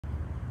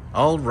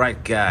All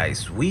right,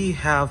 guys, we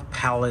have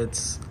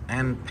pallets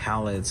and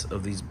pallets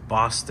of these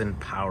Boston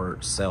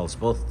Power cells,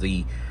 both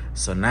the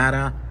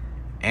Sonata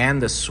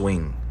and the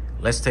Swing.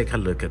 Let's take a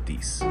look at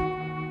these.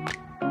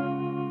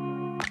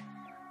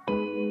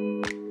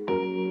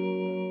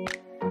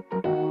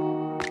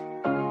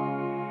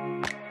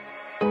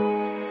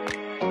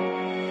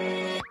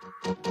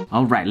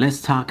 All right,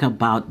 let's talk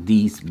about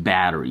these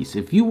batteries.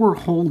 If you were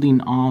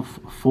holding off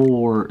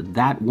for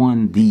that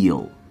one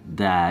deal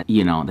that,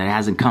 that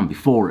hasn't come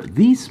before,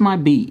 these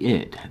might be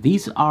it.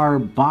 These are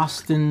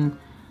Boston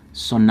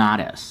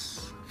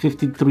Sonatas,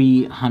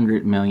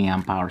 5300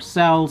 milliamp hour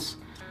cells.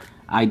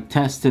 I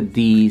tested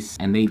these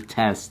and they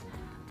test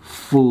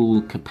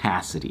full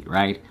capacity,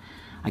 right?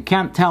 I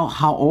can't tell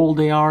how old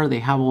they are. They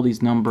have all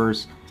these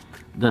numbers.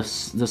 The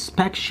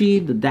spec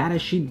sheet, the data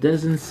sheet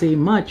doesn't say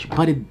much,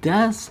 but it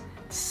does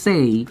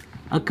say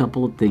a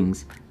couple of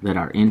things that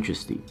are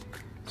interesting.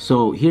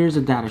 So here's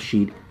a data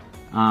sheet.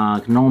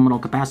 Nominal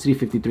capacity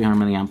 5300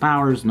 milliamp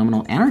hours,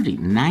 nominal energy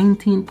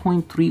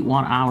 19.3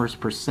 watt hours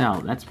per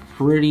cell. That's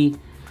pretty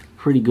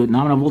good.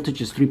 Nominal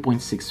voltage is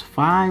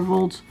 3.65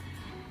 volts.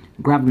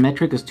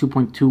 Gravimetric is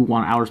 2.2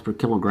 watt hours per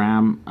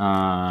kilogram.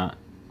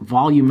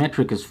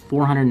 Volumetric is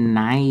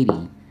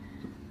 490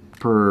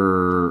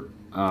 per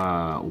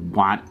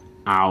watt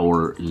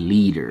hour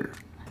liter.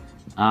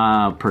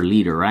 Per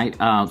liter, right?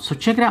 So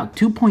check it out,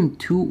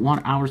 2.2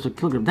 watt hours per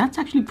kilogram. That's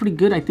actually pretty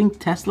good. I think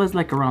Tesla's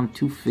like around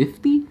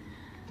 250,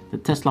 the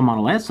Tesla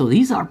Model S. So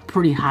these are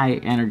pretty high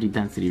energy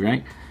density,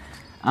 right?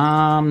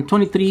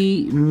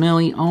 23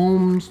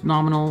 milliohms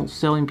nominal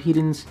cell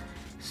impedance.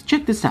 So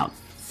check this out.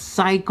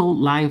 Cycle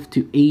life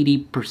to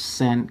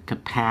 80%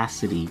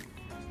 capacity,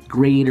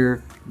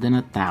 greater than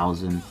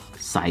 1,000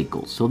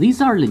 cycles. So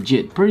these are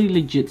legit, pretty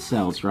legit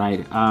cells,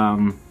 right?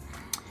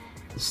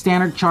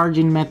 Standard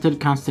charging method,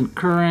 constant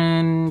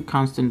current,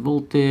 constant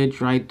voltage,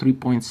 right?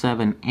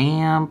 3.7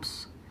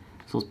 amps.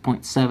 So it's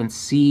 0.7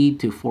 C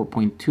to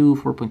 4.2,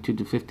 4.2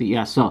 to 50.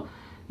 Yeah, so,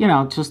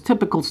 just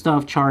typical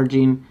stuff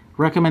charging.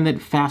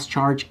 Recommended fast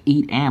charge,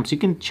 8 amps. You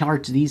can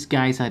charge these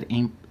guys at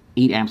 8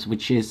 amps,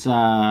 which is 8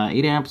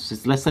 amps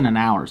is less than an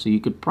hour. So you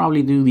could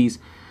probably do these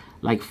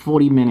like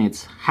 40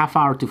 minutes, half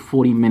hour to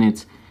 40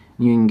 minutes.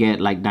 You can get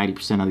like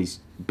 90% of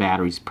these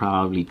batteries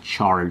probably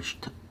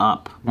charged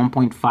up.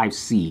 1.5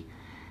 C.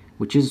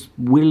 Which is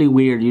really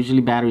weird.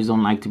 Usually batteries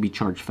don't like to be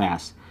charged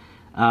fast.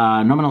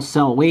 Nominal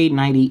cell weight,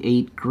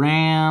 98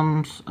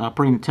 grams.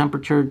 Operating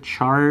temperature,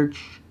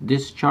 charge,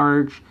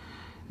 discharge.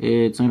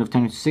 It's negative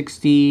 10 to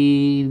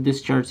 60.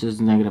 Discharge is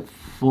negative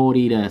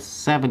 40 to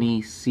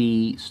 70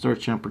 C.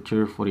 Storage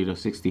temperature, 40 to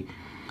 60.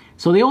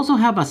 So they also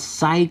have a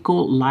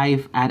cycle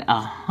life at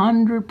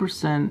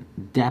 100%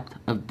 depth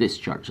of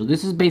discharge. So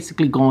this is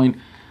basically going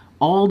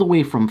all the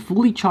way from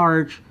fully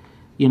charged,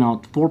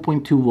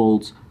 4.2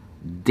 volts,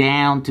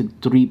 down to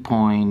 3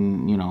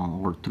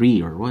 or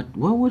 3 or what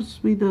was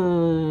with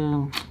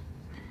the,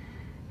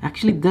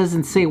 actually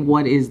doesn't say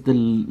what is the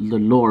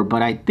lower,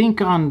 but I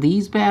think on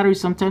these batteries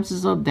sometimes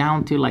it's up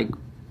down to like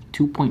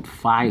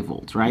 2.5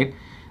 volts, right?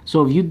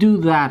 So if you do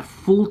that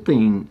full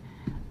thing,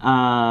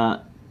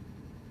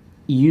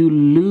 you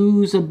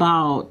lose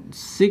about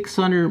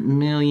 600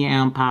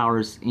 milliamp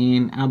hours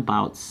in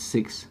about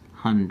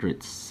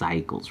 600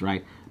 cycles,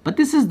 right? But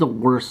this is the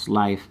worst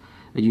life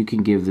that you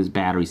can give these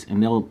batteries,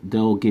 and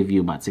they'll give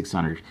you about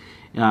 600.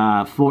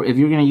 For if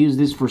you're gonna use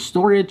this for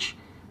storage,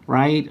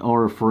 right,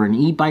 or for an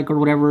e-bike or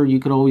whatever, you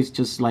could always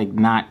just like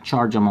not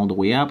charge them all the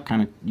way up,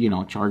 kind of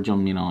charge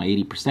them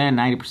 80%,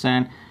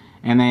 90%,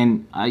 and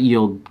then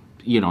you'll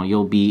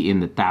be in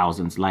the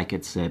thousands, like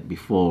it said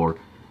before,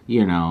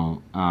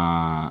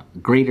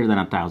 greater than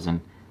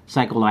 1,000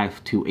 cycle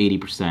life to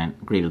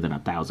 80% greater than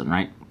 1,000,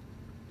 right?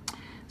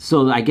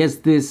 So I guess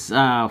this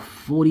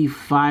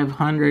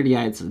 4,500,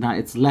 yeah, it's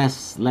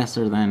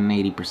lesser than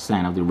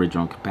 80% of the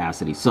original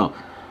capacity. So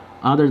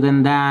other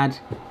than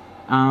that,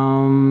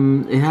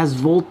 it has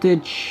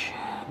voltage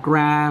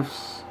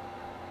graphs,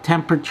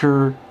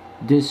 temperature,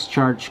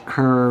 discharge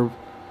curve,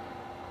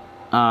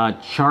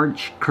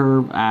 charge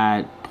curve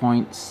at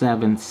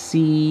 0.7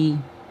 C,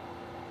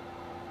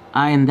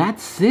 and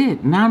that's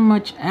it. Not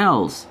much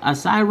else.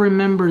 As I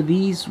remember,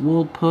 these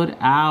will put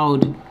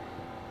out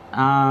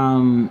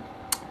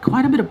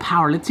quite a bit of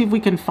power. Let's see if we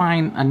can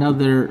find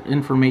another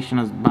information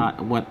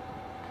about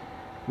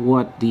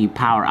what the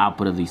power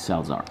output of these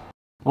cells are.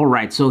 All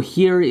right, so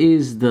here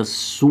is the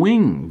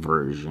Swing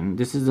version.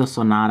 This is the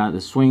Sonata. The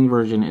Swing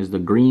version is the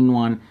green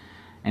one,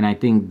 and I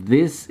think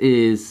this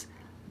is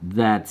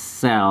that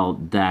cell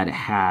that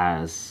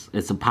has,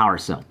 it's a power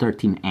cell,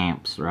 13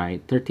 amps,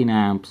 right? 13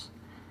 amps,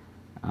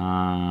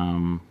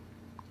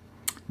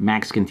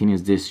 max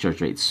continuous discharge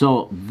rate.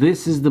 So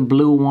this is the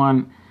blue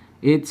one.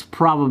 It's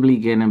probably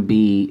gonna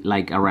be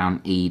like around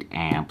 8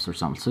 amps or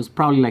something. So it's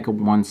probably like a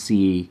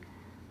 1C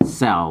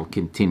cell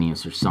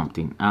continuous or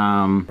something.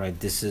 Right,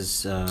 this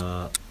is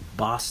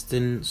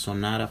Boston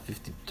Sonata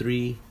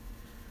 53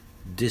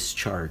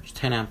 discharge,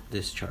 10 amp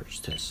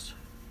discharge test.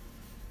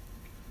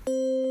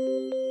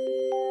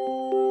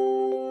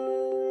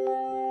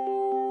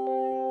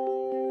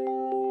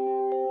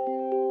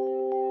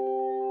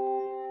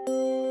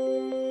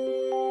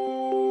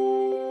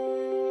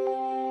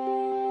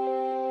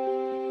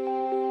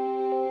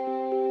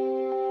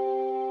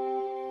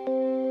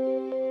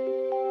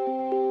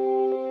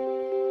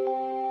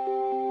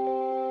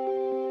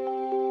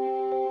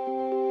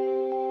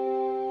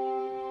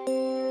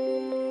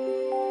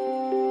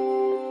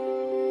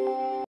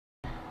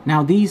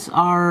 Now these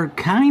are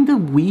kind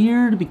of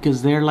weird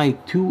because they're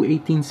like two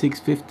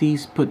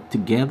 18650s put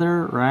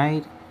together,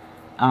 right?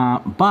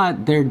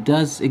 But there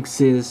does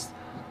exist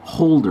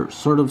holders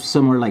sort of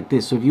similar like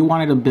this. So if you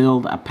wanted to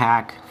build a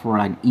pack for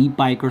an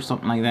e-bike or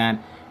something like that,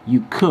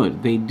 you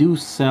could. They do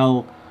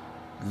sell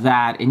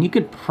that, and you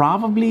could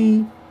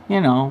probably,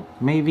 you know,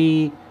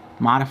 maybe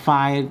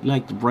modify it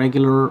like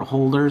regular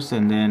holders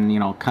and then, you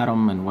know, cut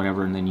them and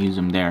whatever and then use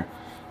them there.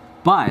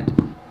 But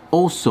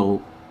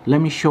also, let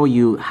me show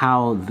you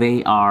how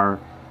they are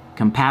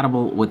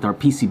compatible with our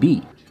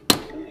PCB.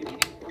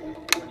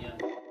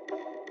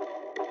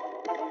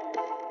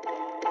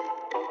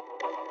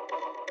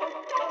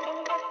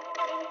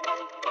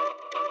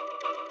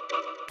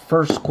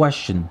 First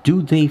question,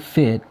 do they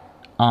fit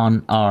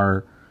on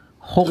our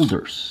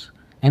holders?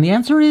 And the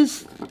answer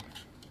is,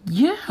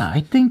 yeah,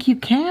 I think you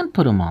can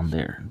put them on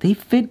there. They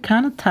fit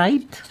kind of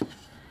tight.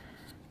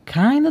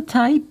 Kind of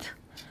tight.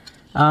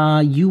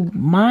 You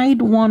might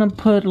want to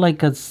put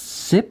like a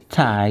zip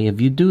tie.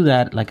 If you do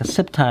that, like a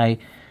zip tie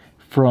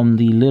from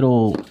the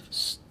little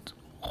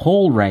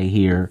hole right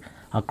here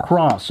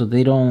across, so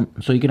they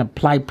don't, so you can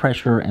apply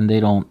pressure and they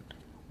don't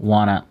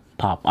want to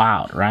pop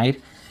out,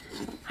 right?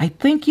 I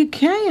think you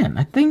can.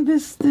 I think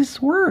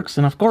this works.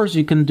 And of course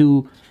you can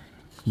do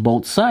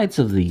both sides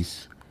of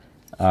these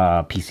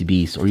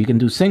PCBs, or you can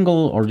do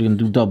single, or you can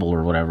do double,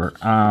 or whatever.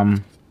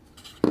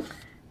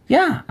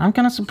 Yeah, I'm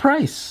kind of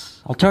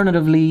surprised.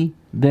 Alternatively,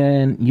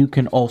 then you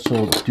can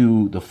also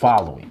do the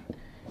following.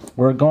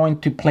 We're going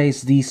to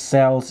place these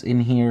cells in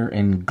here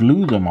and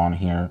glue them on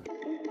here.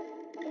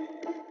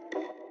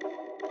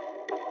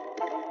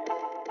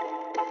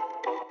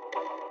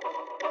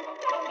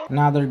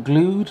 Now they're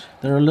glued.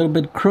 They're a little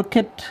bit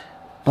crooked,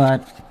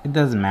 but it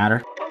doesn't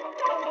matter.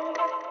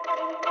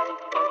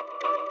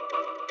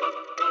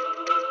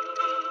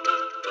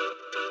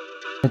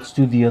 Let's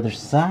do the other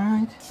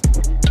side.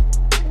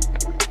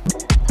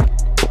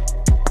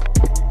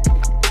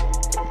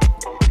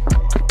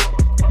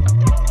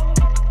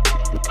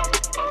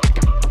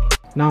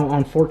 Now,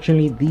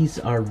 unfortunately, these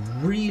are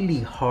really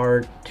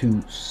hard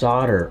to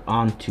solder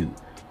onto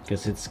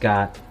because it's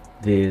got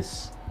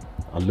this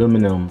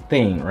aluminum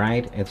thing,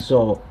 right? And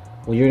so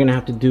what you're gonna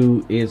have to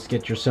do is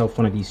get yourself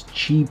one of these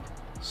cheap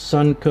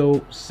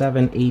Sunco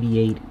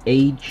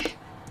 788H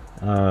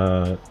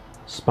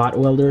spot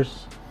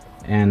welders,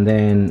 and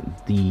then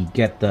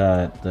get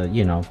the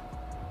you know,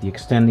 the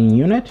extending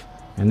unit,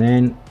 and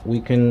then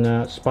we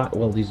can spot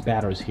weld these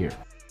batteries here.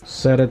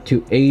 Set it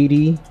to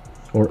 80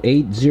 or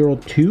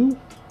 802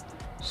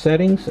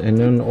 settings, and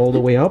then all the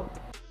way up.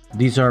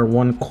 These are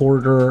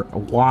 1/4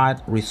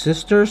 watt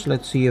resistors.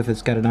 Let's see if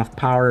it's got enough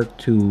power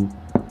to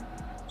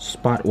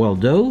spot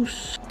weld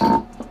those.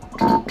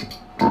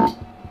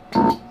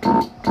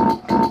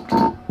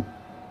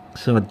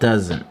 So it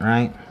doesn't,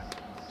 right?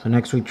 So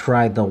next we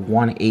try the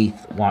 1/8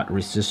 watt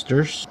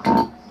resistors.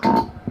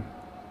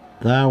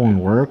 That one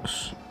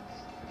works.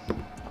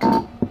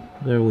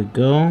 There we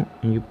go.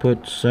 And you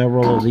put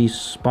several of these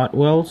spot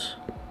welds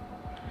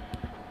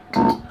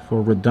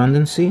for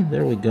redundancy.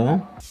 There we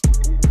go.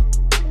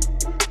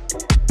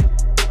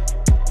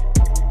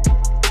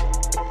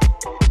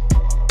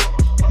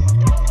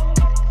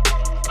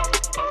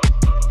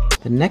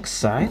 The next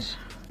side,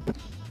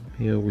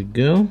 here we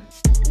go.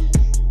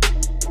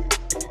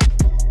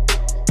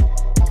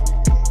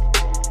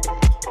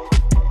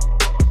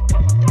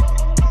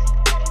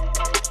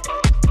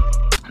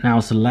 Now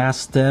as the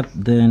last step,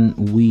 then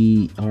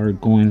we are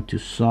going to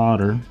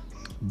solder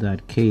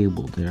that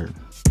cable there.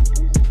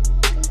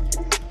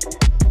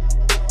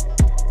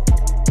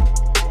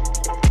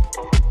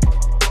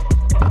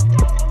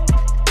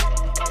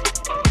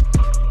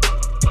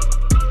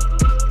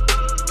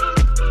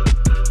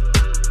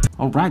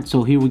 Alright,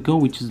 so here we go.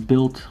 We just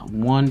built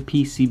one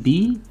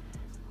PCB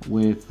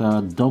with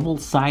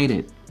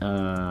double-sided,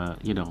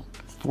 you know,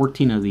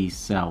 14 of these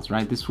cells,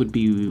 right? This would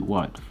be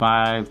what,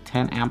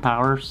 10 amp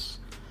hours,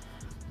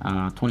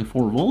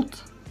 24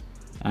 volt,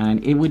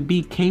 and it would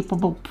be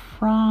capable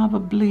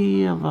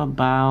probably of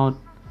about,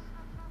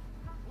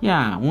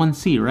 yeah,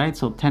 1C, right?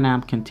 So 10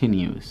 amp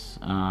continuous,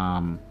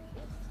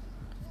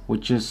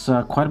 which is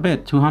quite a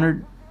bit,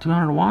 200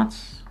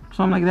 watts.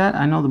 Something like that.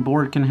 I know the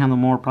board can handle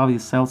more, probably the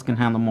cells can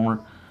handle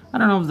more. I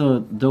don't know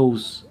if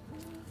those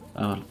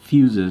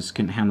fuses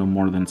can handle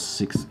more than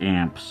 6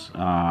 amps.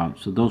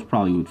 So those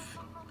probably would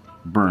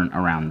burn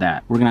around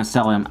that. We're gonna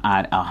sell them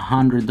at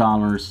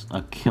 $100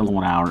 a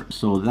kilowatt hour.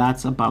 So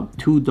that's about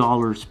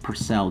 $2 per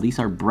cell. These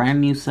are brand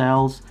new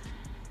cells.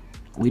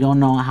 We don't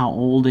know how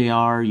old they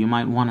are. You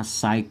might want to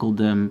cycle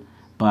them,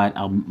 but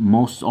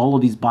all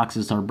of these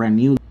boxes are brand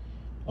new.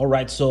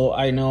 Alright, so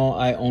I know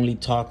I only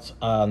talked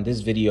on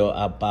this video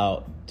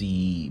about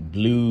the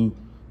blue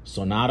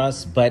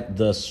Sonatas, but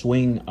the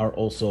swing are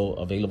also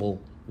available.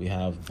 We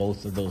have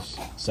both of those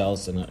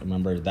cells, and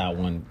remember that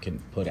one can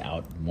put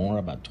out more,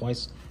 about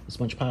twice as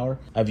much power.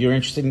 If you're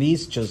interested in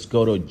these, just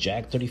go to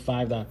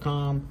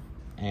jag35.com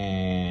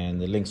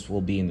and the links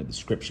will be in the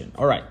description.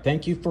 Alright,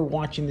 thank you for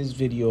watching this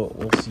video.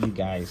 We'll see you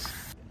guys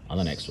on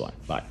the next one.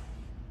 Bye.